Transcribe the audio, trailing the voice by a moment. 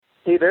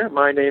Hey there,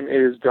 my name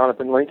is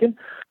Jonathan Lincoln.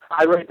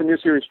 I write the new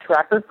series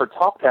Tracker for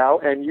Top Cow,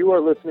 and you are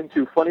listening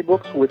to Funny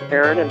Books with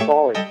Aaron and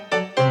Polly.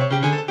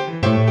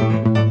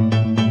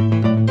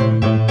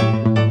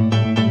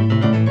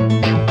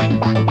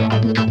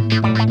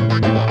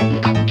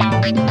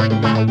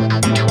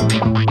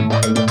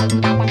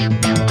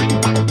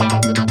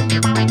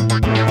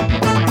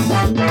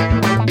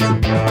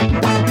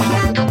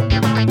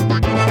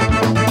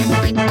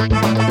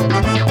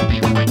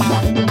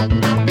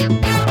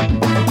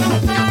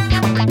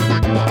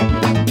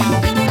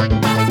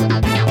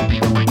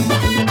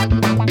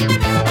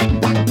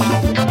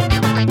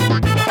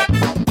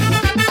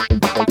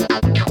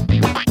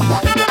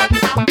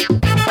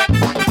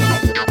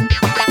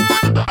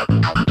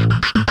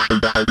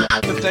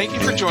 Thank you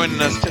for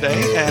joining us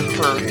today and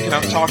for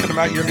talking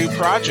about your new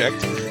project,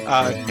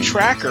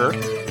 Tracker,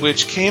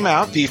 which came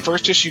out. The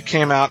first issue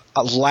came out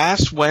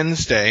last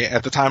Wednesday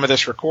at the time of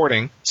this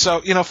recording.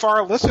 So, for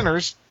our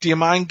listeners, do you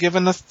mind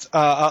giving us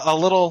a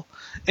little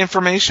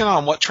information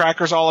on what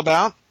Tracker's all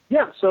about?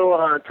 Yeah.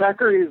 So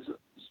Tracker is,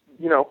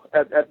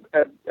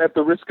 at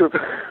the risk of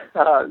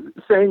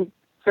saying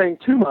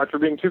too much or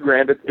being too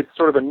grand, it's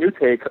sort of a new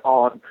take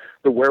on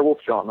the werewolf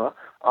genre.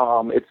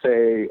 It's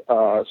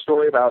a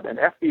story about an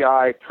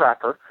FBI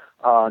tracker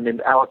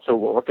named Alex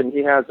O'Rourke, and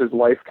he has his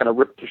life kind of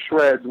ripped to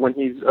shreds when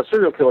he's a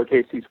serial killer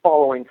case he's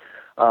following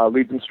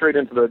leads him straight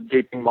into the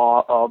gaping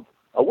maw of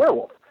a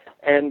werewolf.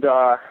 And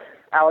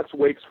Alex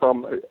wakes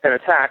from an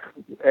attack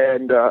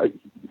and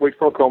wakes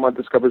from a coma and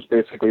discovers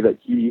basically that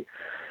he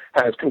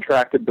has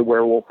contracted the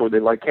werewolf or the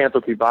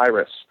lycanthropy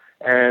virus.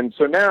 And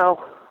so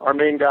now our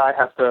main guy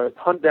has to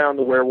hunt down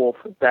the werewolf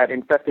that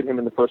infected him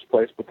in the first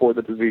place before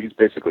the disease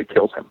basically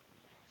kills him.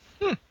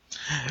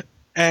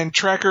 And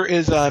Tracker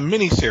is a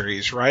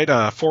miniseries, right?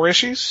 4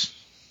 issues?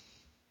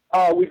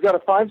 We've got a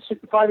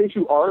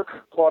five-issue arc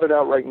plotted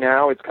out right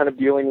now. It's kind of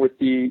dealing with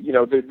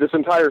this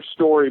entire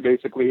story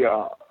basically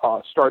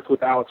starts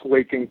with Alex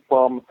waking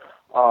from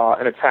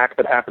an attack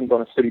that happens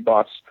on a city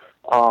bus.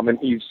 And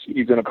he's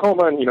in a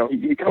coma, and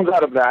he comes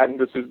out of that, and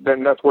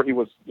that's where he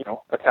was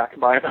attacked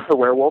by another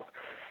werewolf.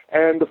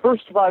 And the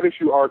first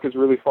 5-issue arc is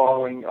really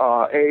following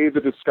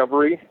the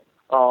discovery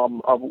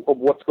of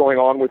what's going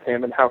on with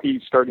him and how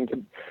he's starting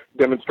to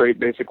demonstrate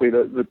basically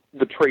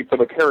the traits of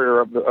a carrier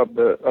of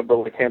the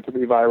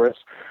lycanthropy virus.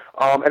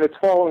 And it's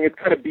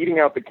kind of beating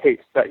out the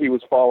case that he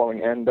was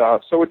following. And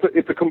so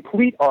it's a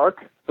complete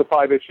arc, the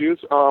 5 issues,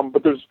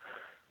 but there's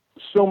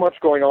so much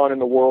going on in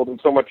the world and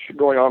so much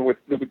going on with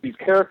these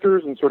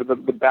characters and sort of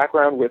the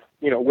background with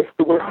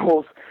the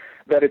werewolves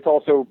that it's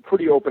also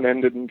pretty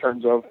open-ended in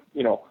terms of,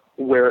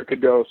 where it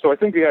could go. So I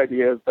think the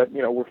idea is that,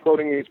 we're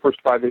floating these first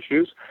 5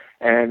 issues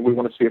and we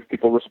want to see if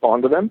people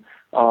respond to them.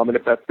 And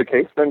if that's the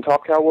case, then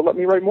Top Cow will let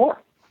me write more.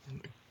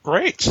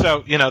 Great.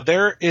 So,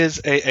 there is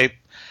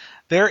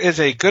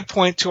a good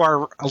point to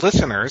our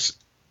listeners.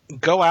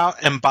 Go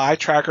out and buy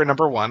Tracker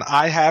 #1.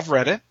 I have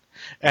read it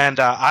and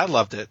I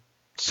loved it.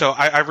 So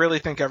I really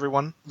think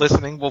everyone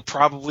listening will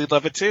probably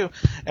love it too.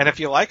 And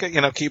if you like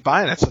it, keep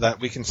buying it so that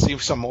we can see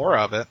some more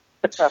of it.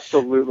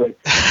 Absolutely.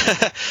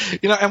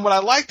 And what I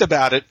liked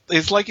about it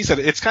is, like you said,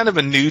 it's kind of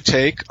a new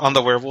take on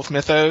the werewolf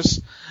mythos.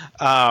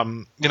 We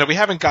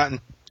haven't gotten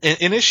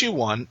in issue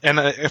 1,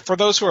 and for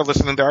those who are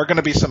listening, there are going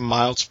to be some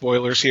mild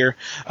spoilers here.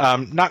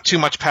 Not too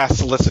much past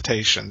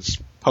solicitations,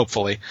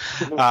 hopefully.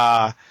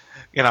 But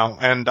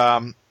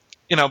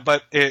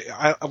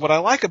what I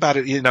like about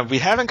it, we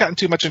haven't gotten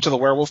too much into the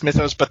werewolf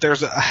mythos, but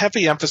there's a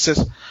heavy emphasis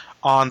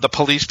on the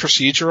police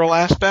procedural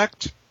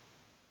aspect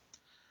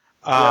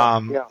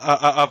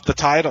of the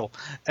title.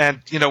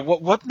 And,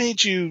 what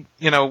made you,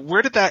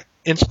 where did that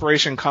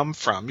inspiration come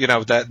from?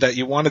 That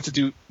you wanted to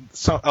do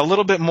a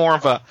little bit more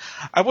of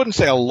I wouldn't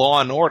say a Law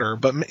and Order,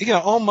 but,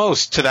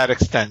 almost to that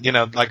extent,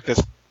 like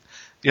this.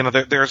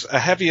 There's a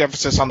heavy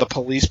emphasis on the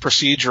police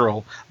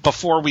procedural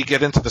before we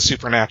get into the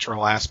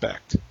supernatural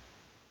aspect.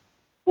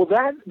 Well,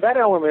 that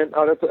element,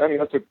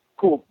 that's a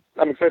cool.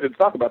 I'm excited to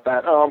talk about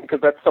that because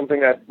that's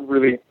something that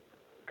really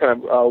kind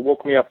of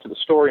woke me up to the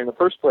story in the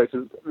first place.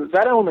 Is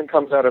that element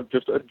comes out of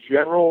just a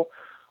general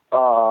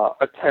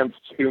attempt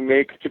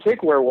to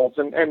take werewolves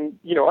and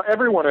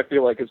everyone I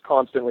feel like is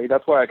constantly.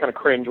 That's why I kind of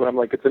cringe when I'm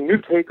like, it's a new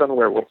take on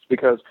werewolves,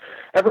 because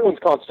everyone's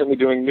constantly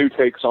doing new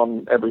takes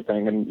on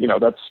everything, and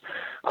that's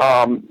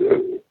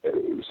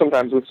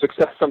sometimes with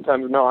success,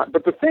 sometimes not.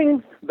 But the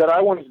thing that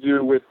I wanted to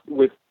do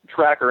with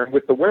Tracker and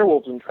with the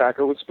werewolves in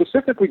Tracker was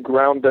specifically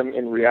ground them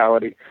in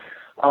reality.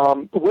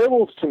 The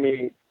werewolves, to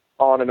me,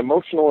 on an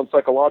emotional and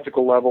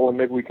psychological level, and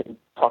maybe we can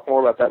talk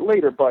more about that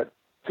later, but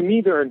to me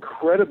they're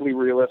incredibly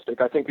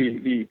realistic. I think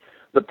the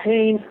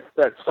pain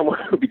that someone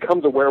who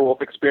becomes a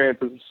werewolf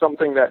experiences is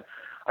something that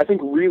I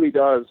think really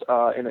does,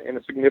 in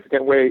a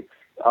significant way,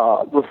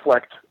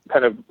 reflect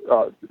kind of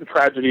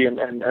tragedy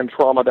and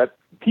trauma that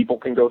people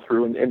can go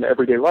through in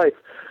everyday life.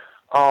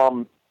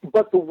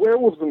 But the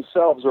werewolves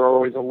themselves are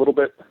always a little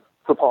bit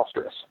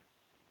preposterous.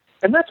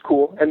 And that's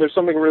cool. And there's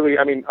something really,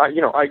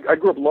 I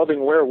grew up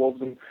loving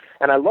werewolves, and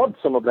I loved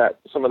some of that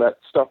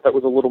stuff that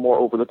was a little more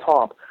over the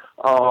top.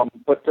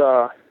 But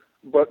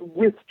But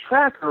with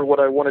Tracker, what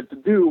I wanted to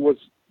do was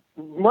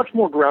much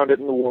more grounded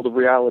in the world of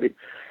reality.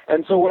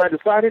 And so when I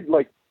decided,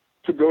 like,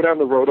 to go down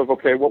the road of,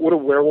 okay, what would a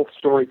werewolf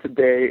story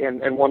today,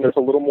 and one that's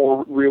a little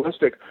more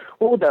realistic,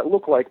 what would that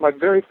look like? My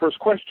very first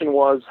question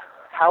was,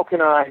 how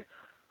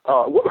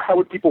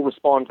would people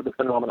respond to the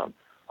phenomenon?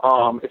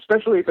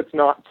 Especially if it's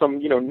not some,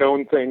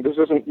 known thing. This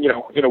isn't,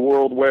 in a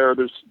world where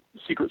there's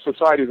secret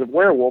societies of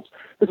werewolves.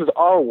 This is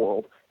our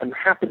world, and there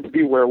happen to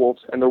be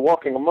werewolves, and they're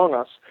walking among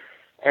us.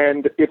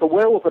 And if a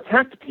werewolf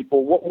attacked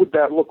people, what would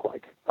that look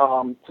like?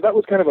 So that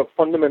was kind of a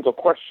fundamental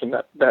question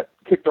that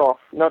kicked off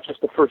not just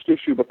the first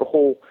issue, but the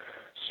whole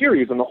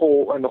series and the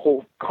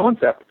whole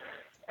concept.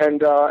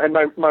 And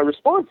my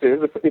response is,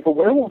 if a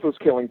werewolf was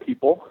killing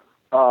people,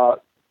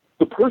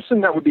 the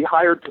person that would be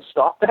hired to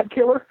stop that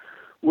killer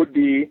would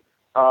be,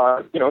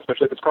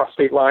 especially if it's cross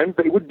state lines,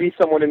 but it would be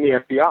someone in the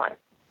FBI.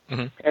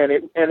 Mm-hmm.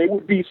 And it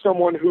would be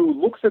someone who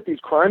looks at these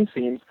crime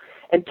scenes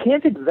and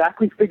can't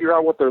exactly figure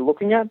out what they're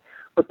looking at,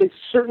 but they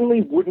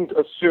certainly wouldn't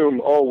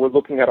assume, oh, we're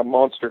looking at a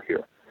monster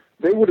here.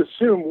 They would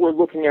assume we're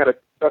looking at a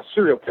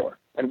serial killer,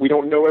 and we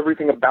don't know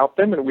everything about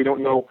them, and we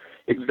don't know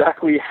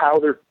exactly how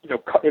they're,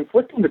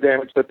 inflicting the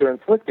damage that they're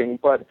inflicting.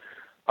 But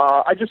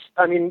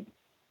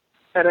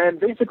and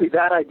basically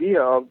that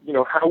idea of,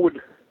 how would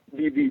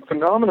the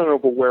phenomenon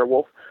of a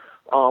werewolf,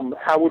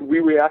 how would we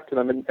react to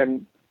them,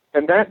 and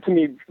that to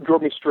me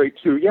drove me straight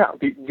to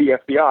the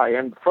FBI,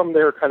 and from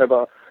there kind of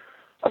a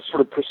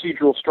sort of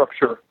procedural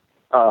structure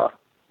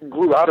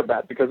grew out of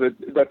that, because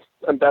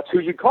that's who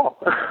you call.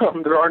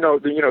 There are no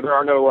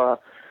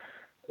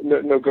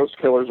ghost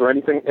killers or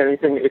anything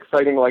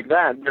exciting like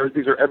that.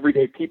 These are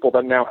everyday people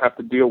that now have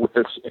to deal with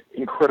this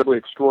incredibly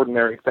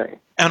extraordinary thing.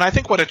 And I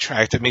think what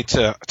attracted me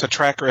to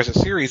Tracker as a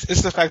series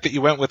is the fact that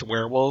you went with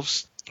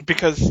werewolves,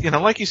 because,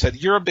 like you said,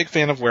 you're a big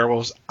fan of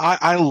werewolves.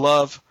 I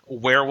love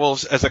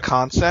werewolves as a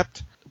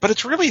concept, but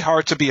it's really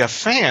hard to be a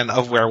fan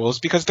of werewolves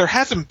because there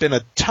hasn't been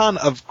a ton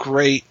of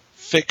great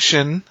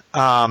fiction,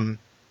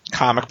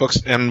 comic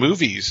books and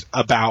movies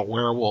about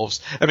werewolves.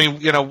 I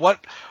mean,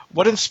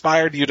 what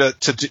inspired you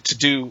to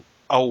do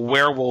a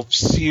werewolf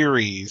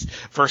series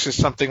versus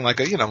something like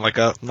a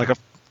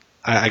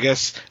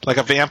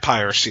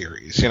vampire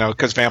series,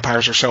 because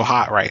vampires are so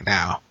hot right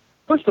now?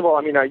 First of all,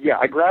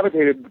 I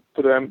gravitated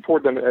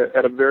toward them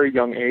at a very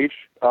young age.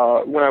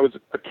 When I was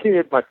a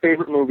kid, my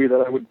favorite movie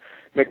that I would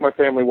make my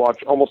family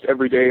watch almost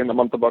every day in the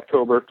month of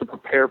October to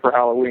prepare for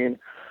Halloween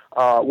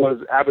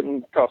was Abbott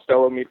and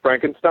Costello Meet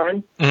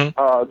Frankenstein.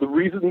 Mm-hmm. The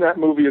reason that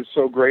movie is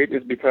so great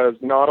is because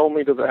not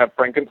only does it have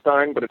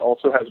Frankenstein, but it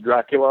also has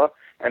Dracula,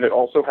 and it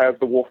also has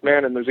the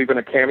Wolfman, and there's even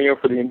a cameo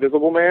for the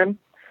Invisible Man.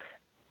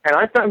 And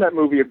I found that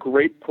movie a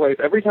great place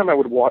every time I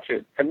would watch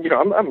it. And,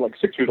 I'm like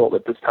 6 years old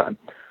at this time.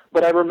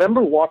 But I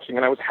remember watching,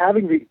 and I was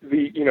having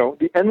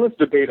the endless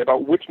debate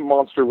about which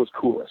monster was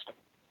coolest.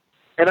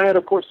 And I had,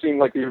 of course, seen,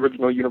 like, the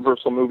original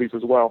Universal movies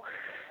as well.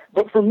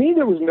 But for me,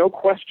 there was no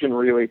question,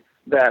 really,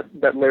 that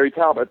Larry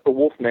Talbot, the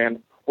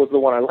Wolfman, was the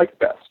one I liked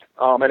best.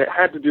 And it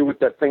had to do with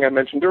that thing I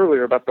mentioned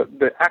earlier about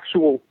the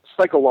actual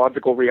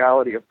psychological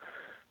reality of,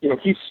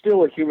 he's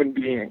still a human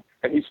being,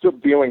 and he's still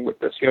dealing with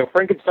this.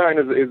 Frankenstein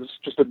is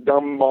just a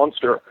dumb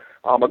monster,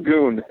 a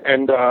goon,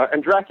 and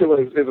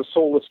Dracula is a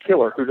soulless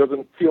killer who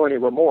doesn't feel any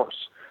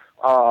remorse.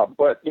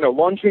 But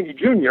Lon Chaney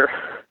Jr.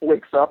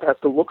 wakes up, has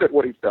to look at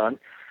what he's done,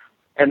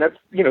 and that's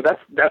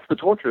the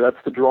torture,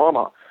 that's the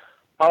drama.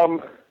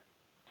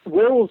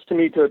 Werewolves, to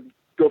me, to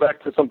go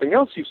back to something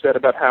else you said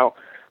about how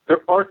there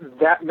aren't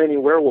that many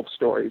werewolf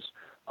stories.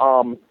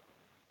 I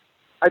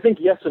think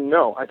yes and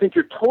no. I think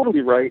you're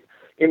totally right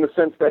in the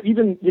sense that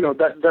even,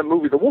 that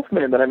movie, The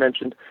Wolfman, that I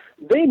mentioned,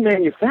 they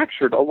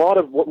manufactured a lot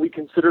of what we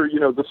consider,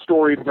 the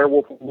storied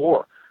werewolf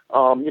lore.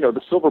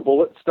 The silver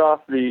bullet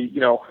stuff,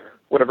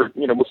 whatever,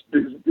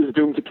 is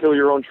doomed to kill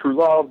your own true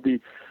love, the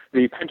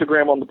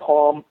pentagram on the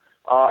palm.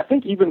 I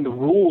think even the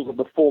rules of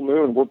the full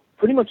moon were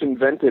pretty much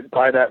invented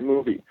by that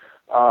movie.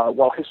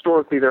 While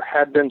historically there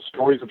had been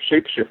stories of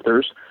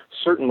shapeshifters,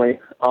 certainly,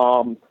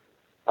 the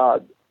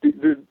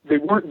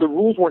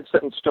rules weren't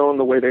set in stone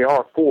the way they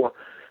are for,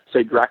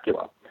 say,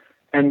 Dracula.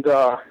 And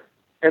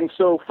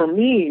so for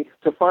me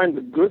to find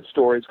the good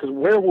stories, because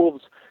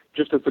werewolves,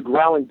 just as the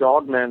growling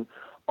dogmen,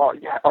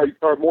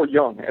 are more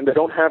young, and they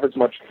don't have as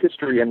much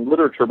history and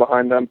literature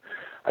behind them,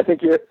 I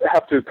think you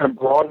have to kind of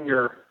broaden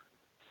your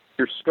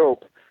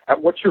scope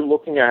at what you're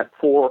looking at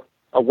for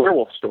a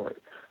werewolf story.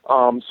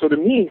 So to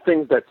me,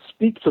 things that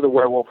speak to the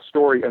werewolf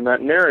story and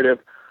that narrative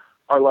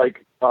are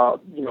like,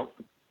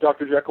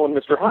 Dr. Jekyll and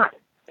Mr. Hyde,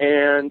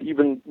 and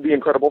even The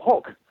Incredible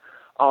Hulk.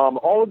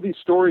 All of these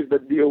stories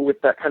that deal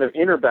with that kind of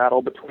inner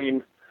battle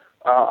between,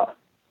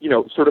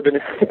 sort of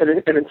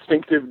an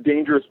instinctive,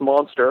 dangerous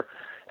monster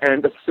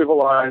and a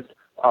civilized,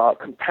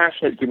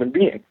 compassionate human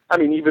being. I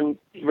mean, even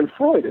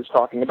Freud is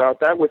talking about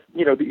that with,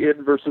 the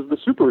id versus the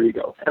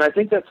superego. And I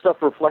think that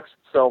stuff reflects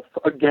itself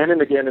again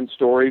and again in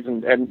stories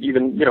and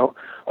even,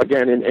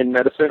 again in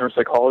medicine or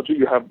psychology.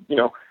 You have,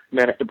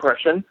 manic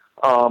depression,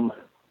 all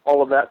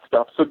of that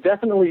stuff. So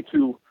definitely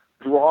to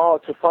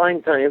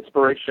find kind of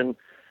inspiration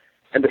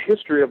and the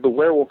history of the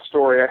werewolf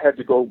story, I had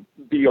to go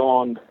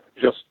beyond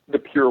just the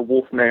pure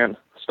Wolfman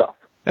stuff.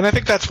 And I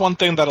think that's one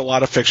thing that a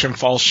lot of fiction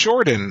falls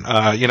short in,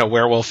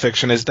 werewolf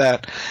fiction, is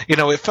that,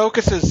 it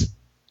focuses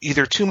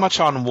either too much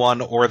on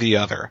one or the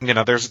other.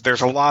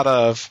 There's a lot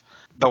of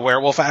the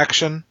werewolf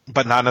action,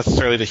 but not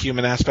necessarily the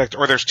human aspect,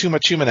 or there's too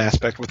much human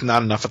aspect with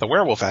not enough of the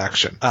werewolf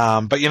action.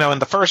 But in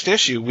the first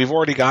issue, we've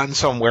already gotten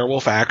some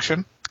werewolf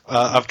action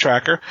of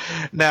Tracker.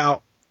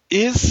 Now,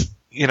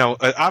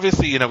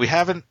 obviously, we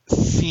haven't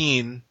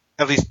seen,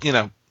 at least,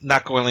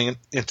 not going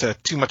into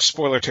too much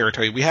spoiler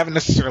territory, we haven't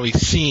necessarily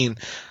seen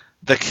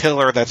the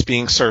killer that's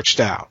being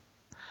searched out.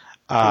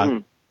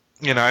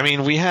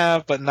 We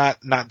have, but not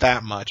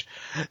that much.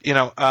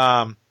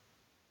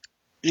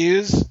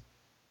 Is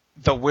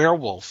the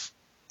werewolf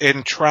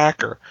in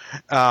Tracker,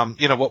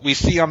 what we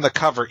see on the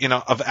cover,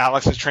 of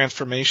Alex's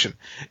transformation,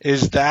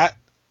 is that,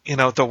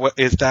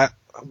 is that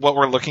what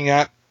we're looking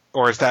at,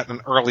 or is that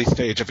an early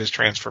stage of his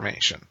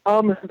transformation?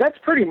 That's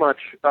pretty much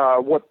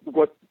what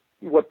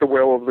the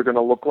werewolves are going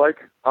to look like.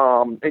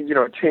 And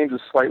it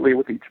changes slightly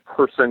with each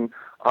person.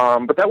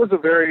 But that was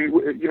there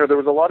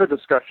was a lot of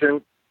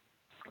discussion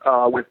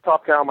with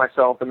Top Cow,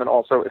 myself, and then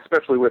also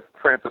especially with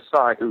Francis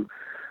Tsai, who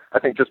I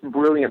think just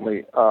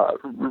brilliantly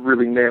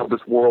really nailed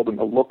this world and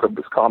the look of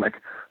this comic.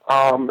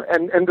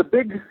 And the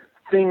big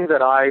thing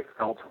that I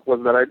felt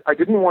was that I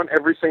didn't want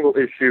every single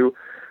issue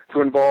to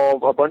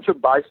involve a bunch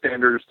of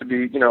bystanders to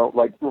be,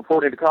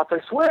 reporting to cops, I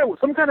swear it was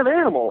some kind of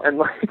animal.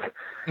 And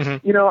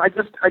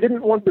I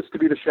didn't want this to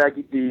be the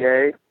Shaggy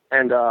DA.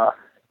 And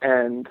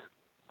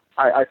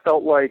I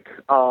felt like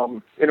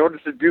in order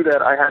to do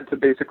that, I had to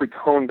basically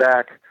tone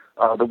back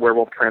the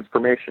werewolf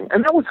transformation.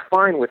 And that was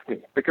fine with me,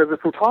 because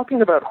if we're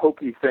talking about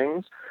hokey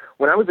things,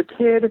 when I was a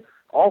kid,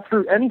 all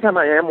through, anytime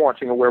I am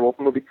watching a werewolf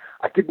movie,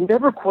 I could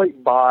never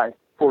quite buy,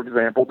 for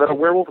example, that a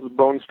werewolf's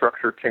bone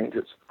structure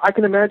changes. I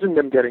can imagine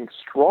them getting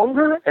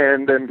stronger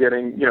and them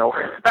getting,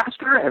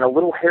 faster and a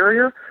little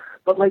hairier,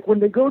 but when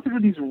they go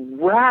through these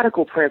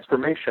radical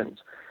transformations,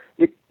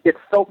 it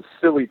felt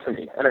silly to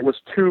me, and it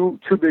was too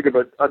big of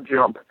a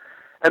jump.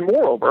 And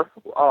moreover,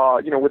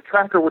 with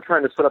Tracker, we're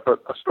trying to set up a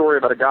story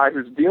about a guy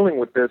who's dealing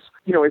with this.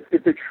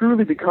 If they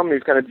truly become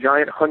these kind of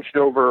giant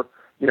hunched-over,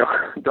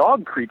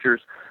 dog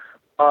creatures,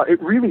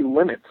 it really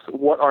limits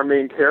what our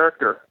main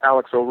character,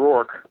 Alex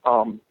O'Rourke,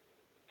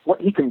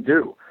 what he can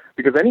do.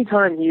 Because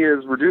anytime he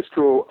is reduced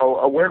to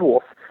a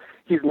werewolf,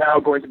 he's now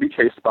going to be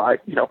chased by,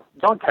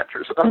 dog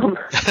catchers.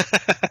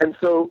 And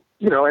so,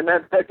 and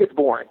that gets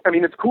boring. I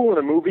mean, it's cool in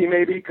a movie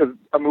maybe, because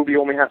a movie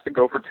only has to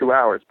go for 2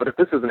 hours. But if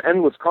this is an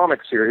endless comic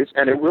series,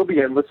 and it will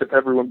be endless if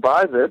everyone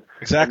buys it.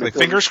 Exactly.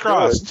 Fingers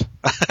crossed.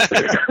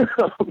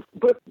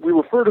 But we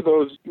refer to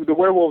those, the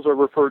werewolves are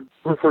referred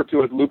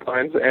to as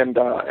lupines,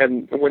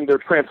 and when they're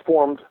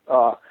transformed,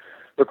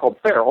 they're called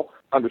feral,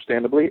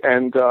 understandably.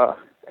 And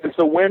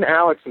so when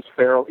Alex is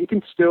feral, he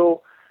can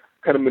still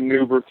kind of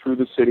maneuver through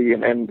the city,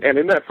 and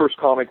in that first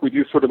comic, we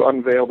do sort of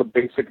unveil the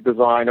basic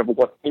design of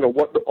what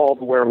all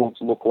the werewolves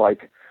look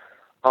like,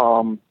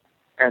 and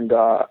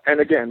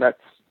again,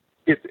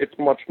 it's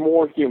much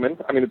more human.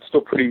 I mean, it's still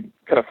pretty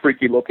kind of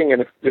freaky looking,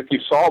 and if you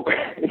saw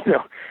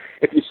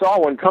if you saw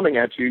one coming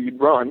at you,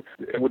 you'd run.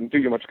 It wouldn't do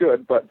you much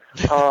good, but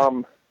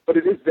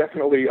it is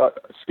definitely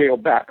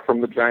scaled back from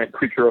the giant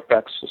creature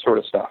effects sort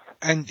of stuff.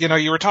 And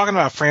you were talking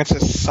about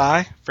Francis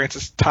Tsai.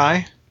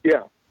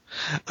 Yeah.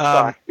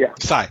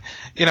 Tsai.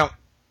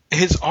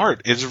 His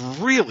art is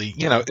really,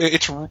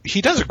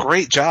 he does a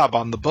great job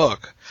on the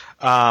book.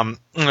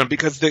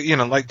 Because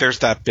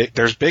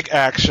there's big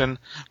action,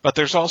 but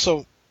there's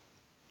also,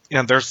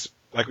 there's,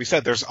 like we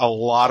said, there's a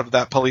lot of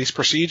that police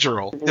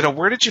procedural. Mm-hmm.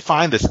 Where did you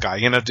find this guy?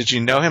 Did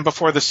you know him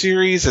before the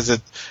series? Is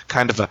it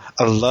kind of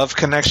a love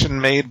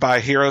connection made by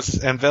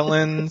heroes and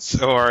villains,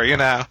 or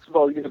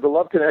Well, the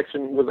love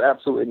connection was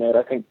absolutely made.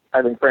 I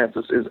think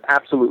Francis is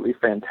absolutely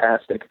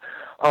fantastic.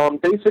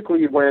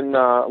 Basically, when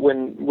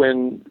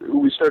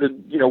we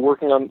started,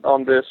 working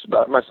on this,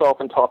 myself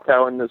and Top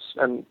Cow and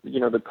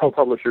the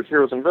co-publishers,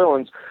 Heroes and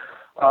Villains,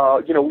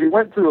 we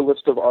went through a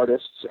list of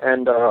artists,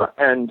 and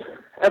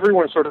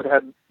everyone sort of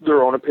had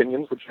their own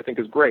opinions, which I think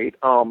is great.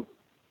 And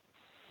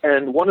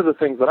one of the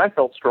things that I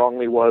felt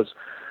strongly was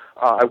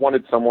I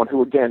wanted someone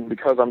who, again,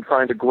 because I'm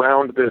trying to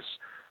ground this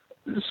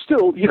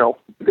still,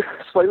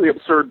 slightly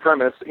absurd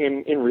premise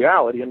in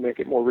reality and make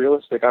it more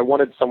realistic, I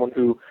wanted someone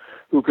who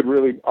could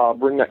really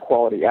bring that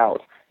quality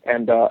out,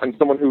 and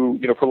someone who,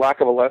 for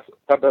lack of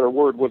a better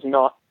word, was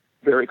not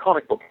very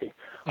comic booky.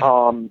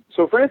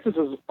 So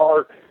Francis's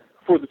art,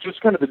 for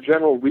just kind of the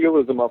general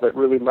realism of it,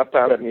 really leapt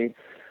out at me.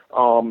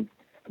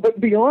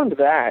 But beyond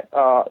that,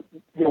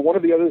 one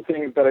of the other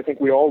things that I think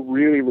we all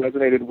really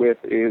resonated with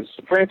is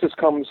Francis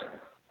comes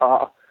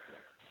at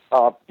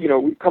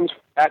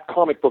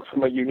comic books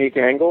from a unique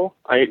angle.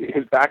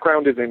 His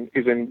background is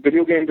in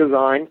video game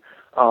design,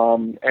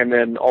 and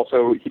then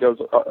also he does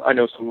I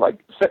know some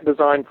set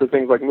design for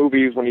things like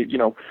movies when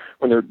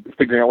when they're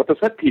figuring out what the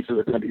set pieces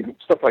are going to be,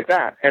 stuff like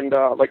that, and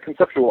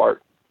conceptual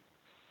art.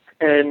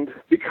 And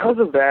because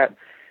of that,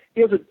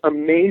 he has an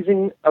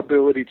amazing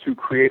ability to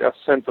create a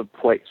sense of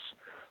place.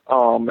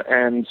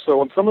 And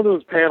so on some of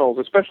those panels,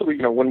 especially,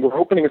 when we're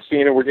opening a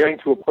scene and we're getting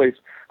to a place,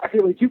 I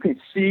feel like you can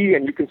see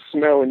and you can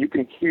smell and you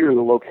can hear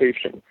the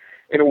location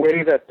in a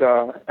way that,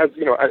 I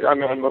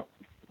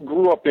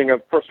grew up being a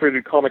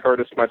frustrated comic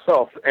artist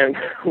myself, and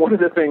one of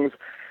the things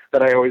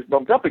that I always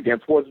bumped up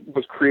against was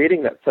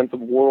creating that sense of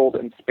world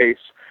and space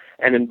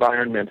and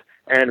environment.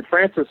 And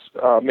Francis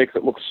makes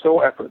it look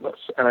so effortless,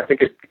 and I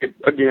think it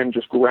again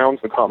just grounds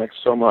the comics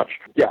so much.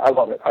 Yeah, I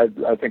love it.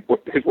 I think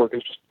his work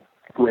is just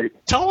great.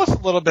 Tell us a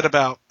little bit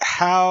about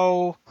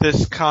how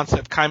this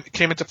concept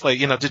came into play.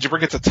 Did you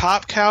bring it to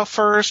Top Cow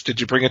first?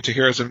 Did you bring it to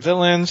Heroes and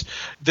Villains?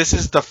 This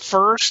is the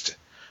first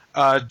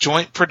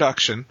joint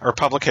production, or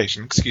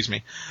publication,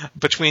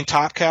 between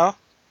Top Cow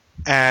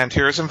and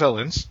Heroes and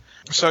Villains.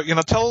 So,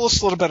 tell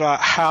us a little bit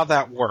about how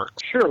that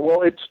works. Sure.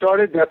 Well, it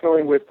started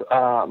definitely with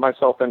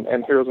myself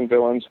and Heroes and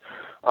Villains.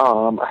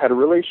 I had a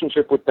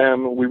relationship with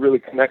them. We really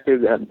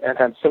connected and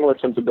had similar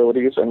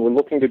sensibilities, and were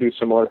looking to do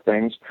similar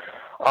things.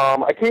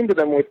 I came to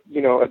them with,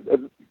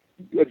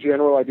 a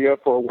general idea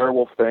for a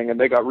werewolf thing, and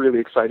they got really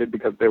excited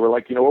because they were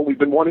like, we've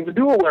been wanting to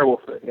do a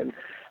werewolf thing.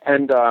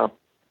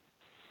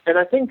 And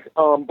I think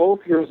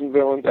both Heroes and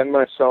Villains and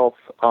myself,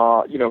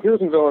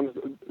 Heroes and Villains,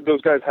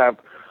 those guys have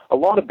a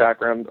lot of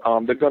background.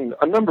 They've done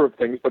a number of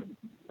things, but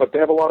they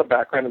have a lot of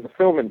background in the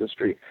film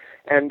industry.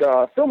 And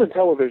film and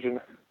television,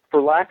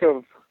 for lack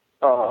of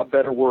a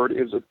better word,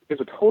 is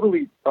a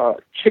totally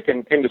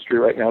chicken industry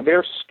right now.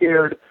 They're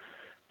scared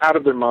out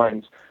of their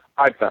minds,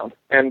 I've found,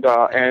 and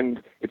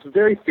it's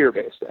very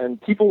fear-based,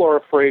 and people are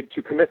afraid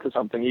to commit to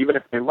something, even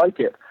if they like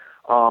it.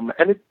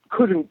 And it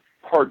couldn't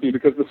part be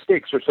because the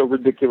stakes are so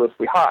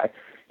ridiculously high.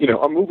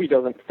 A movie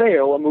doesn't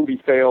fail; a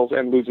movie fails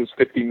and loses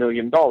 $50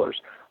 million.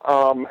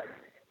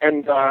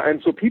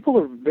 And so people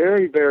are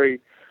very,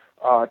 very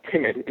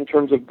timid in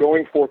terms of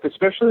going forth,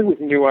 especially with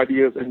new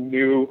ideas and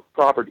new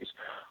properties.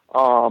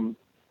 And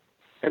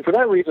for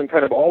that reason,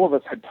 kind of all of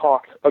us had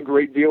talked a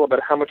great deal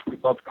about how much we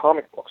loved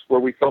comic books, where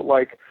we felt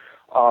like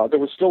there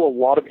was still a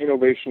lot of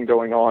innovation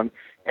going on,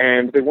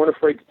 and they weren't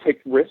afraid to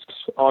take risks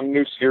on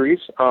new series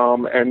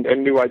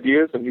and new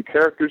ideas and new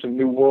characters and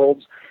new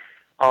worlds.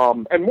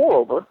 And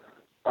moreover,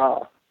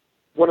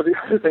 one of the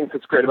other things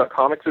that's great about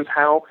comics is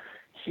how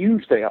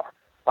huge they are.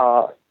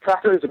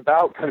 Tracker is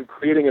about kind of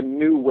creating a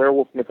new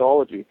werewolf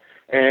mythology.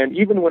 And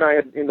even when I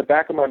had in the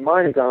back of my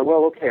mind gone,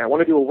 well, okay, I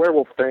want to do a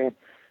werewolf thing,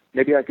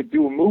 maybe I could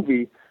do a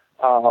movie.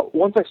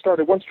 Once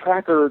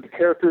Tracker, the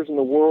characters in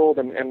the world,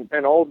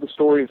 and all of the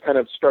stories kind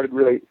of started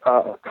really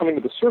coming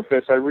to the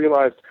surface, I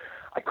realized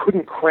I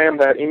couldn't cram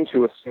that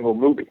into a single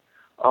movie.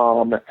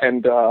 And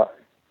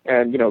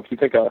if you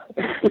think a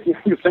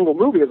single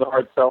movie is a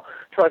hard sell,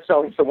 try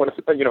selling someone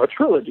a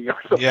trilogy or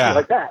something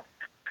like that.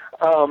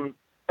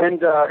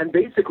 And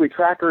basically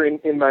Tracker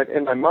in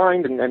my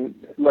mind, and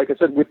like I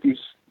said, with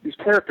these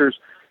characters,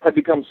 had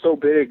become so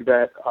big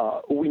that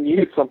we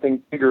needed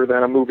something bigger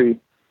than a movie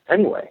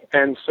anyway.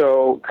 And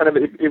so kind of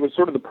it was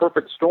sort of the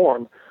perfect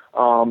storm.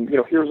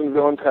 Heroes and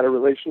Villains had a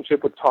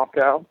relationship with Top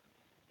Cow,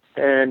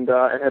 and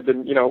had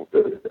been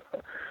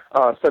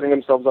setting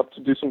themselves up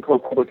to do some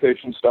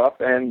co-publication stuff,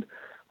 and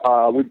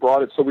we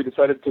brought it. So we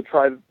decided to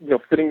try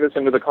fitting this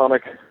into the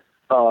comic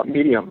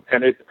medium,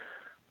 and it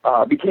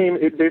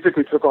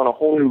basically took on a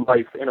whole new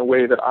life in a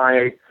way that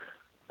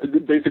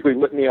it basically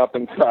lit me up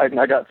inside, and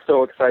I got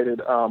so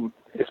excited,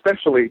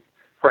 especially,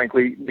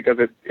 frankly, because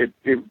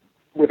it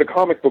with a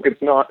comic book, it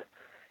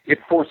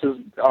forces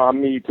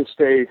me to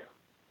stay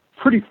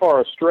pretty far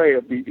astray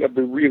of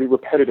the really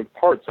repetitive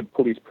parts of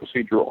police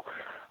procedural,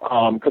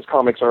 because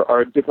comics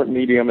are a different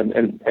medium,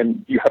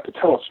 and you have to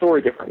tell a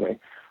story differently.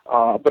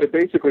 But it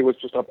basically was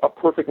just a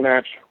perfect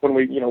match. When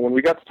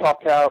we got to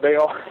Top Cow, they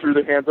all threw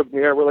their hands up in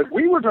the air. We're like,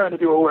 we were trying to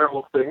do a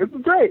werewolf thing. This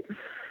is great.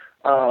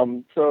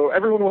 So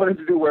everyone wanted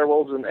to do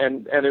werewolves,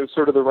 and it was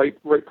sort of the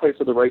right place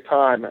at the right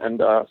time. And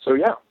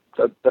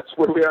that's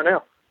where we are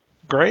now.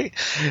 Great.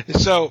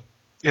 So,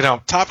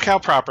 Top Cow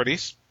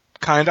Properties,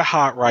 kind of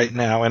hot right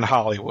now in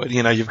Hollywood.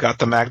 You've got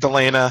the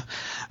Magdalena,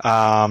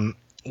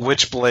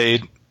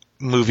 Witchblade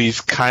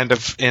movies kind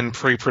of in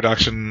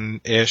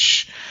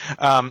pre-production-ish.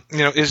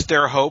 Is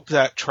there hope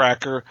that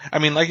Tracker,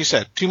 like you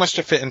said, too much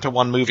to fit into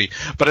one movie,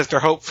 but is there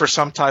hope for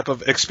some type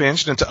of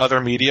expansion into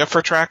other media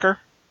for Tracker?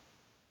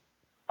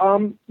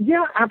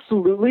 Yeah,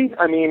 absolutely.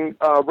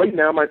 Right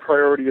now my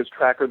priority is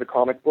Tracker, the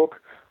comic book.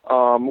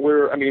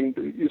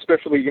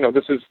 Especially,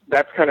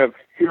 that's kind of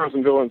Heroes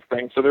and Villains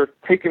thing. So they're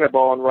taking the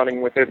ball and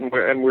running with it, and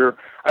we're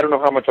I don't know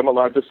how much I'm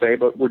allowed to say,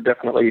 but we're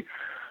definitely,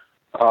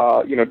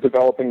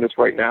 developing this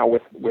right now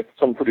with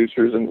some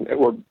producers, and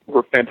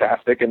we're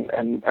fantastic,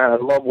 and I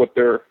love what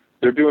they're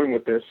doing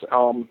with this.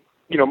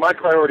 My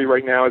priority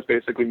right now is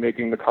basically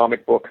making the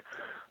comic book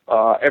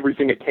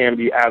everything it can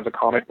be as a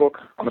comic book.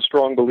 I'm a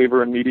strong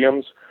believer in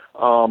mediums,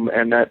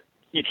 and that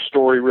each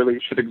story really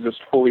should exist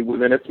fully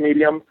within its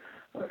medium.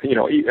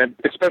 And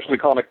especially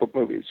comic book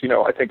movies.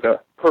 I think a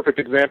perfect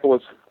example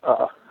is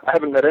I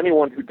haven't met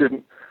anyone who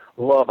didn't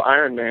love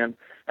Iron Man,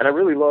 and I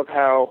really love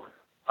how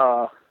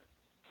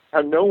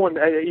how no one,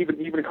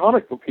 even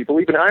comic book people,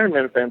 even Iron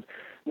Man fans,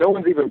 no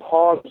one's even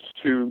paused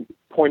to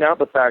point out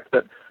the fact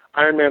that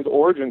Iron Man's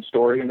origin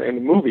story in the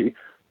movie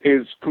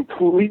is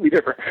completely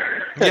different.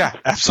 Yeah,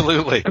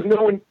 absolutely.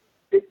 No one,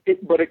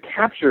 but it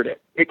captured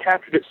it. It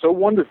captured it so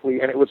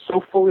wonderfully, and it was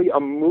so fully a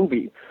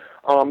movie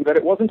that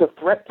it wasn't a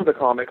threat to the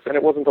comics, and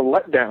it wasn't a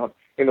letdown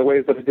in the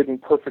ways that it didn't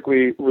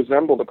perfectly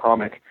resemble the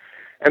comic.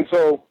 And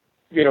so,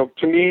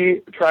 to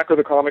me, Tracker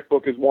the comic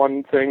book is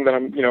one thing that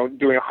I'm,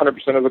 doing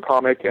 100% of the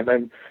comic, and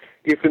then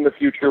if in the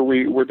future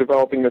we're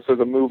developing this as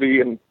a movie,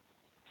 and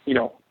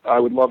I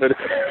would love it.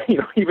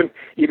 Even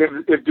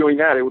if doing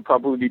that, it would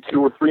probably be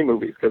 2 or 3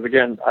 movies, because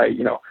again, I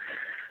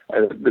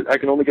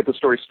can only get the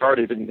story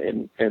started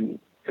in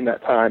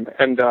that time,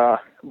 and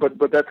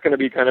but that's going to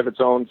be kind of its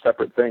own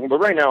separate thing. But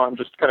right now, I'm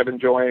just kind of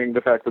enjoying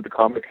the fact that the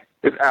comic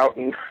is out,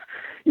 and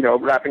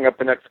wrapping up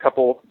the next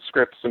couple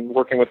scripts and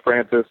working with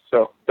Francis.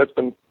 So that's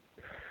been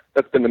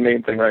the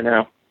main thing right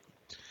now.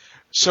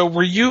 So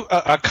were you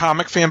a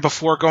comic fan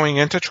before going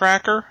into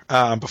Tracker?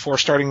 Before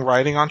starting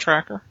writing on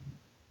Tracker?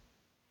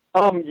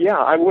 Yeah,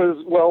 I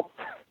was. Well,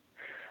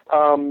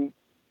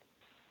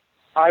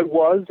 I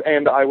was,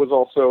 and I was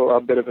also a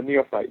bit of a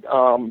neophyte.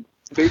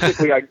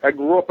 Basically, I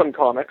grew up in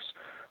comics,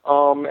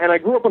 and I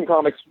grew up in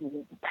comics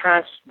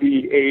past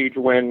the age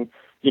when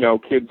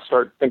kids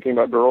start thinking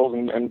about girls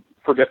and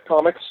forget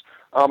comics.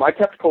 I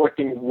kept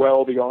collecting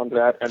well beyond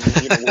that, and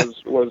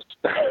was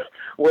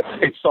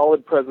a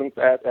solid presence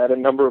at a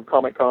number of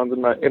Comic Cons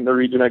in the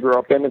region I grew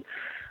up in. And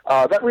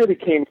that really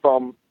came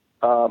from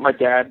my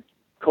dad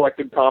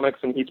collected comics,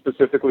 and he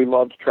specifically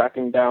loved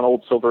tracking down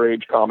old Silver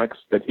Age comics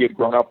that he had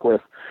grown up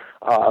with.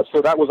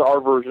 So that was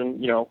our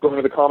version. Going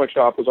to the comic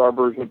shop was our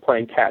version of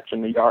playing catch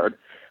in the yard.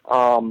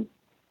 And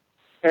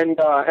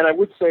I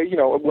would say,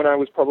 when I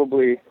was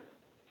probably,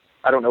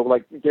 I don't know,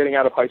 like getting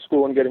out of high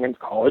school and getting into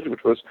college,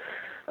 which was,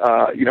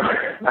 I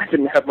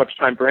didn't have much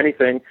time for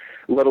anything,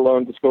 let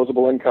alone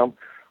disposable income.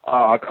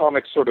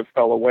 Comics sort of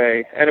fell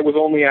away, and it was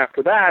only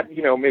after that,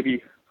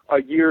 maybe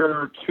a year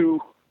or two,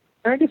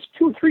 I guess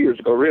 2 or 3 years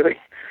ago, really,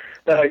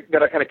 that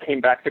I kind of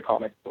came back to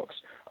comic books.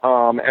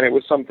 And it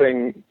was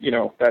something,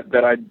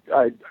 that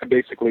I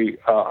basically,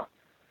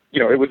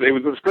 it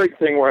was this great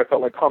thing where I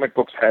felt like comic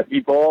books had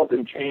evolved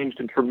and changed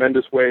in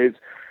tremendous ways,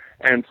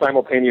 and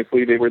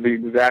simultaneously they were the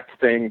exact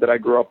thing that I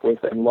grew up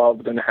with and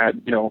loved and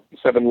had,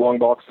 7 long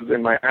boxes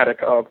in my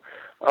attic of.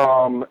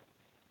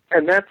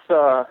 And that's,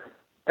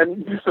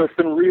 and so it's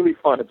been really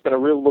fun. It's been a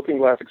real looking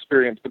glass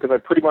experience, because I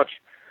pretty much,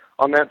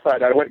 on that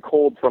side, I went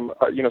cold from,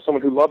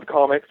 someone who loved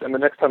comics, and the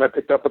next time I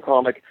picked up a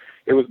comic,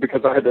 it was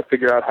because I had to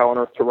figure out how on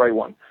earth to write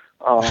one.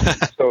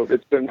 So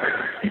it's been,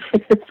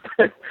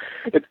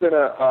 it's been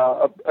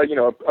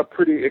a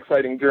pretty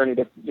exciting journey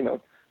to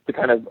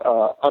kind of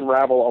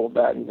unravel all of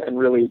that and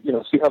really,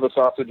 see how the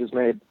sausage is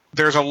made.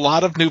 There's a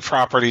lot of new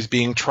properties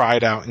being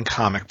tried out in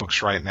comic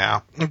books right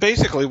now. And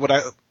basically, what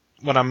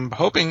I'm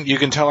hoping you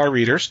can tell our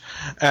readers,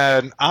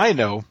 and I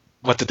know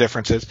what the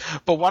difference is,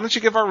 but why don't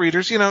you give our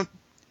readers,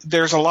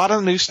 there's a lot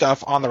of new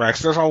stuff on the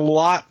racks. There's a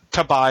lot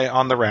to buy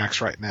on the racks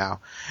right now.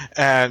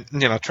 And,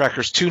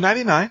 Tracker's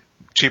 $2.99,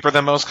 cheaper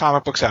than most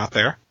comic books out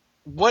there.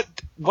 What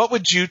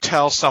would you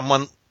tell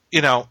someone,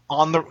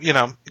 on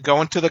the,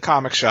 going to the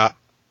comic shop,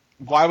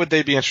 why would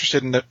they be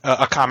interested in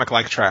a comic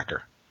like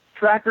Tracker?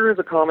 Tracker is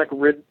a comic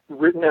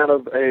written out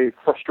of a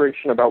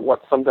frustration about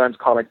what sometimes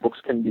comic books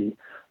can be.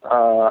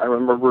 I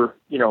remember,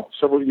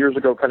 several years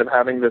ago kind of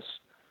having this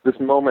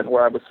moment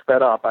where I was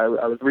fed up. I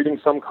was reading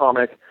some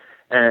comic,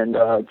 and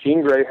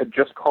Jean Grey had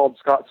just called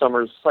Scott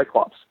Summers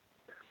Cyclops.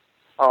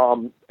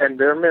 And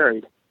they're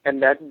married,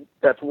 and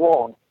that's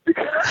wrong,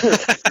 because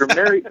if you're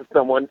married to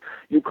someone,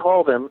 you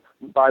call them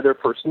by their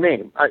first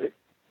name,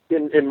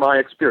 in my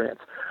experience.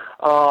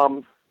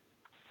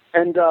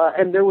 And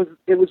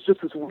it was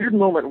just this weird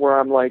moment where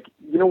I'm like,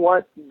 you know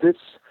what, this,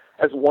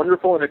 as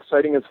wonderful and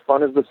exciting as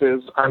fun as this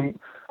is, I'm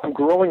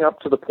growing up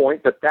to the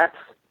point that's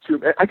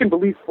I can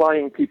believe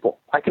flying people.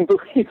 I can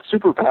believe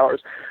superpowers.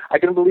 I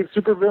can believe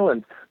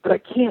supervillains, but I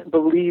can't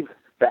believe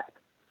that.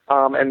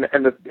 And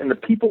the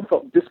people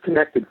felt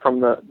disconnected from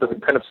the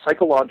kind of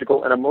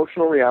psychological and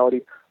emotional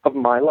reality of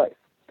my life.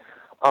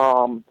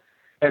 And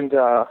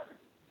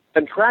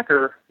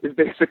Tracker is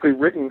basically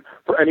written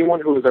for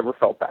anyone who has ever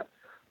felt that.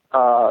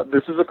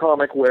 This is a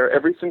comic where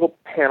every single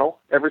panel,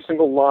 every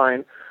single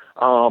line,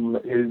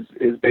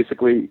 is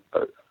basically,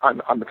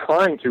 I'm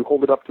trying to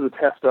hold it up to the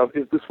test of,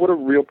 is this what a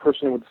real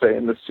person would say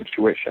in this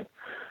situation?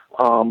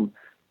 I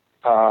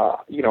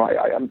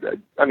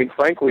mean,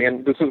 frankly,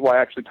 and this is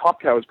why actually Top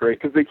Cow is great,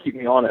 because they keep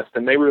me honest,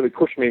 and they really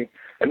push me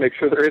and make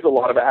sure there is a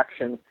lot of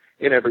action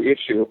in every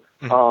issue.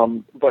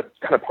 Mm-hmm. But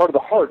kind of part of the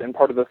heart and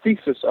part of the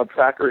thesis of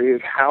Tracker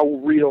is, how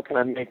real can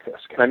I make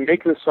this? Can I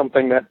make this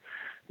something that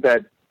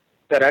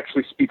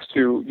actually speaks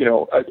to,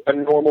 a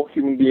normal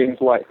human being's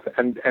life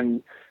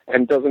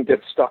and doesn't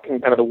get stuck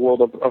in kind of the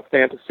world of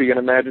fantasy and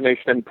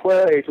imagination and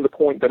play to the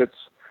point that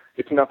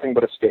it's nothing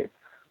but escape.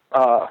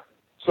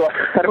 So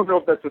I don't know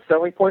if that's a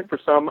selling point for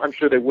some. I'm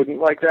sure they wouldn't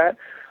like that.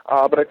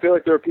 But I feel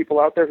like there are people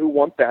out there who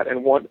want that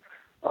and want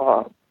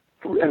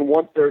and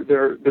want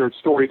their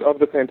stories of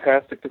the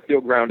fantastic to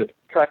feel grounded.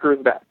 Tracker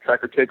is that.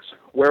 Tracker takes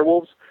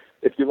werewolves.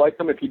 If you like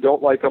them, if you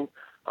don't like them,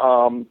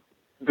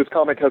 this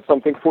comic has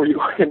something for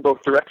you in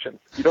both directions.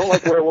 If you don't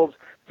like werewolves,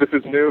 this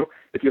is new.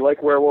 If you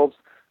like werewolves,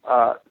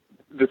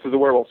 this is a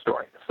werewolf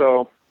story.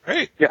 So,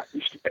 great. Yeah,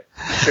 you should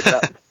check it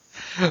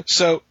out.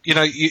 So,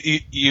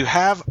 you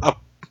have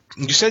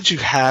you said you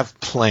have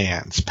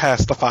plans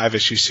past the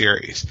 5-issue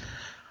series.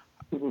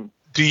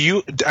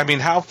 Mm-hmm.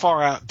 How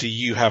far out do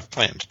you have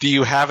plans? Do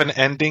you have an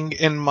ending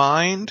in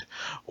mind,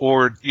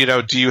 or,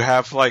 do you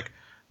have like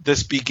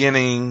this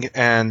beginning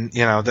and,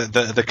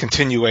 the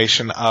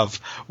continuation of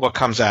what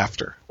comes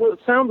after? Well, it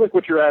sounds like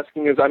what you're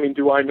asking is,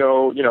 do I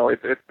know,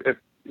 if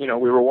we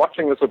were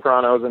watching The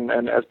Sopranos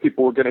and as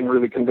people were getting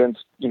really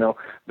convinced,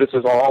 this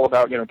is all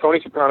about, Tony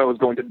Soprano is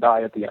going to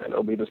die at the end.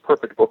 It'll be this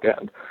perfect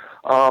bookend.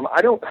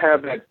 I don't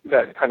have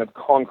that kind of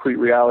concrete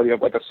reality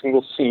of like a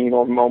single scene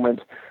or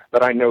moment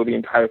that I know the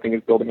entire thing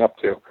is building up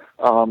to.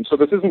 So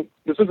this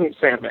isn't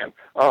Sandman,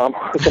 or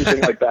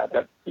something like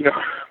that,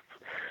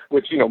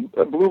 which,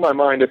 blew my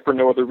mind, if for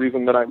no other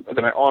reason than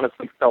I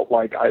honestly felt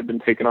like I had been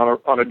taken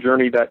on a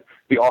journey that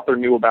the author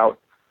knew about,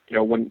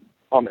 when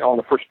on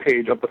the first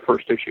page of the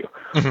first issue.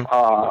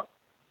 Mm-hmm.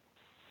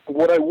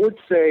 What I would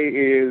say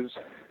is,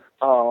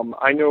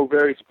 I know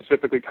very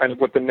specifically kind of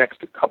what the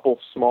next couple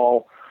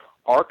small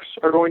arcs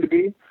are going to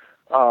be.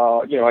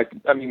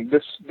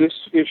 This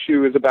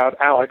issue is about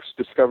Alex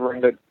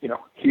discovering that,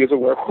 he is a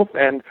werewolf,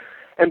 and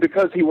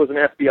because he was an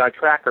FBI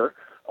tracker,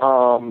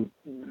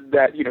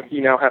 that,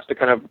 he now has to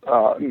kind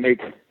of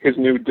make his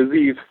new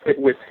disease fit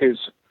with his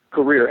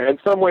career. And in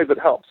some ways it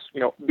helps.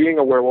 Being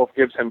a werewolf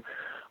gives him,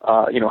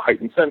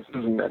 heightened senses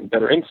and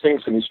better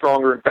instincts, and he's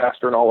stronger and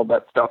faster and all of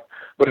that stuff.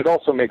 But it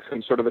also makes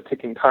him sort of a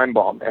ticking time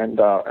bomb.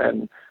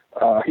 And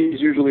he's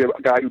usually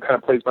a guy who kind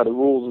of plays by the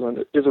rules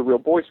and is a real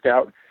Boy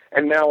Scout.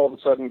 And now all of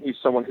a sudden he's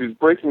someone who's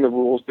breaking the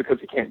rules because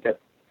he can't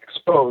get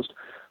exposed.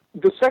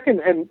 The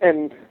second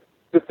and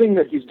the thing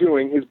that he's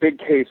doing, his big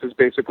case, is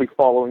basically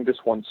following this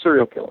one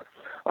serial killer.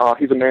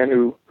 He's a man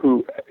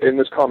who in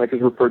this comic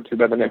is referred to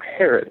by the name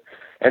Herod.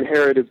 And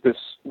Herod is this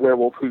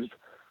werewolf who's,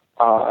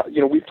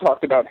 we've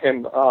talked about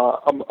him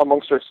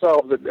amongst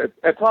ourselves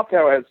at Top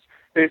Cow as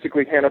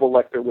basically Hannibal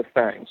Lecter with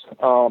fangs.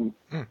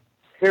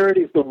 Herod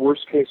is the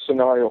worst case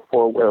scenario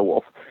for a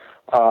werewolf.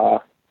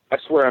 I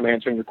swear I'm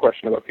answering your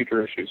question about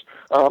future issues.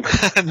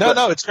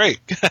 No, it's great.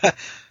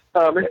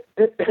 Herod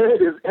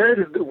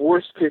is the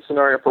worst case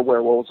scenario for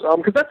werewolves,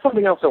 because that's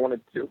something else I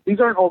wanted to do. These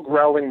aren't all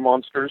growling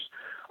monsters.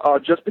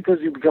 Just because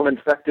you become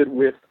infected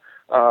with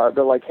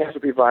the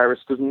lycanthropy virus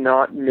does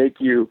not make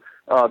you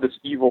this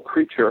evil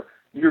creature.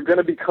 You're going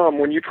to become,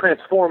 when you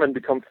transform and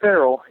become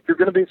feral, you're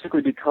going to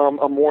basically become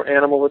a more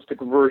animalistic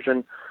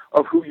version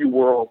of who you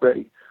were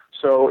already.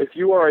 So if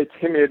you are a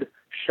timid,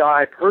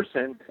 shy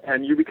person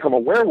and you become a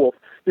werewolf,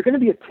 you're going to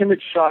be a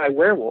timid, shy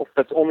werewolf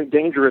that's only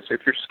dangerous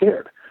if you're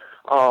scared.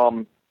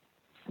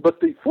 But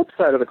the flip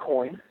side of the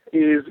coin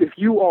is if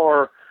you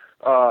are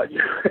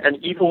an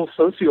evil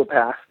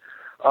sociopath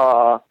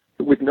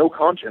with no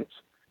conscience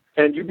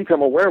and you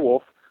become a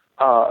werewolf,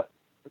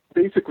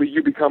 basically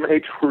you become a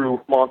true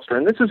monster.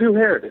 And this is who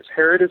Herod is.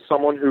 Herod is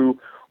someone who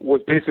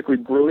was basically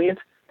brilliant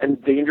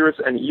and dangerous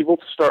and evil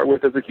to start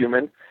with as a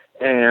human,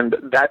 and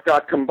that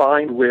got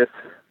combined with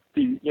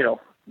the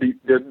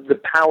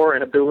power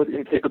and ability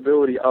and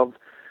capability of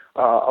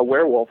a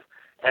werewolf,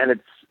 and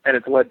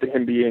it's led to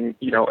him being,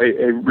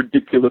 a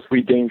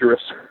ridiculously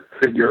dangerous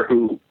figure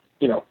who,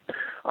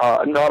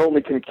 not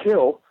only can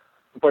kill,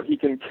 but he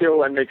can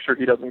kill and make sure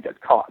he doesn't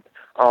get caught.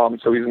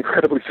 So he's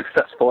incredibly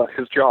successful at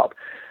his job.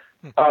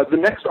 The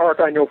next arc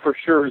I know for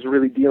sure is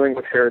really dealing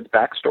with Herod's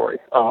backstory.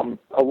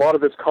 A lot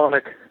of this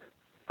comic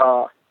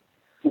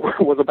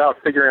was about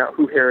figuring out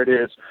who Herod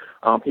is.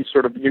 He's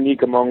sort of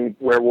unique among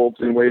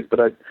werewolves in ways that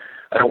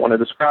I don't want to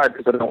describe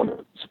because I don't want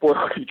to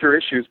spoil future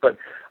issues, but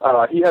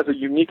he has a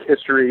unique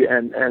history,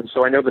 and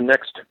so I know the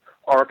next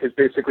arc is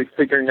basically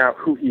figuring out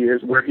who he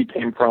is, where he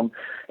came from,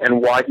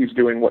 and why he's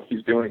doing what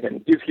he's doing,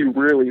 and is he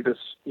really this,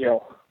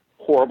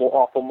 horrible,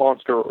 awful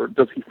monster, or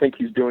does he think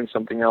he's doing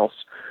something else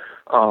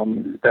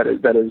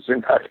that is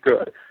in fact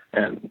good?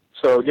 And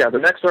so, the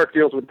next arc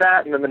deals with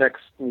that, and then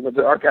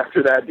the arc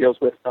after that deals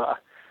with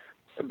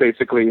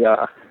basically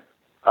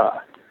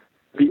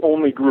the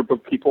only group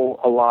of people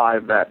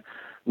alive that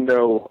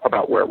know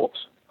about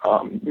werewolves.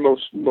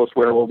 Most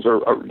werewolves are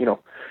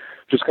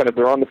just kind of,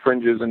 they're on the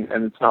fringes, and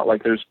it's not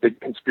like there's big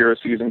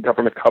conspiracies and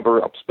government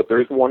cover-ups, but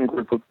there's one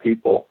group of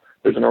people,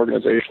 there's an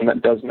organization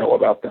that does know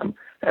about them,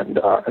 and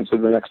so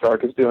the next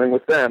arc is dealing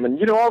with them.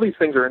 And, all these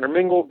things are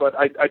intermingled, but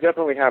I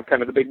definitely have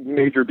kind of the big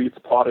major beats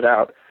plotted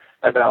out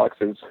as Alex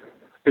is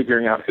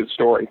figuring out his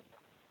story.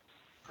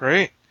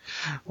 Great.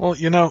 Well,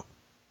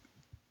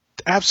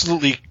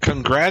 absolutely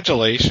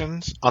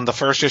congratulations on the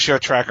first issue of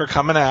Tracker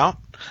coming out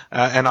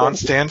and on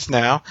stands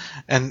now,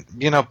 and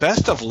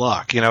best of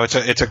luck.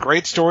 It's a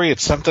great story,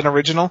 it's something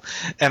original,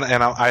 and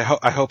I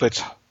hope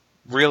it's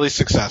really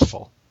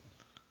successful.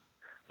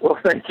 Well,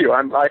 thank you.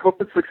 I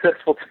hope it's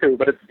successful too,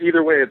 but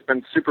either way, it's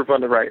been super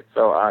fun to write.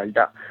 So,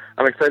 yeah,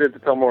 I'm excited to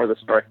tell more of the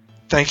story.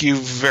 Thank you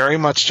very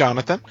much,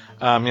 Jonathan.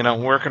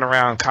 Working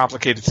around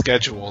complicated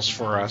schedules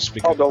for us.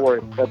 Oh, don't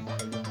worry. That's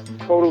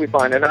totally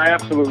fine. And I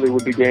absolutely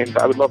would be game.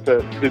 I would love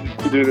to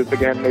do this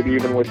again, maybe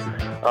even with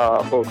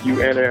both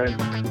you and Aaron,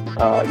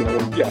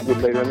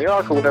 with later in the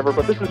arc or whatever.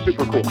 But this is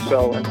super cool.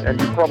 So,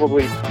 and you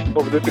probably,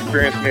 over this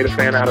experience, made a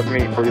fan out of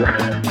me for your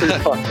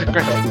fun.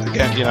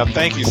 Again,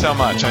 thank you so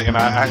much. All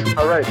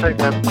right. Thanks,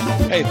 man.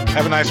 Hey,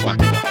 have a nice one.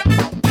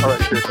 All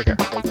right. Cheers. Take care.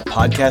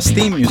 Podcast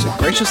theme music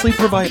graciously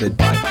provided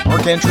by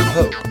Mark Andrew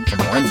Pope.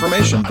 For more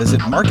information, visit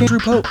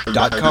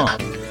markandrewpope.com.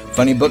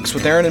 Funny Books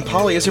with Aaron and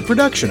Polly is a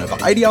production of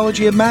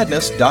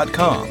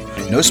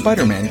ideologyofmadness.com. No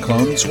Spider-Man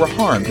clones were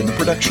harmed in the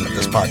production of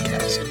this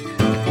podcast.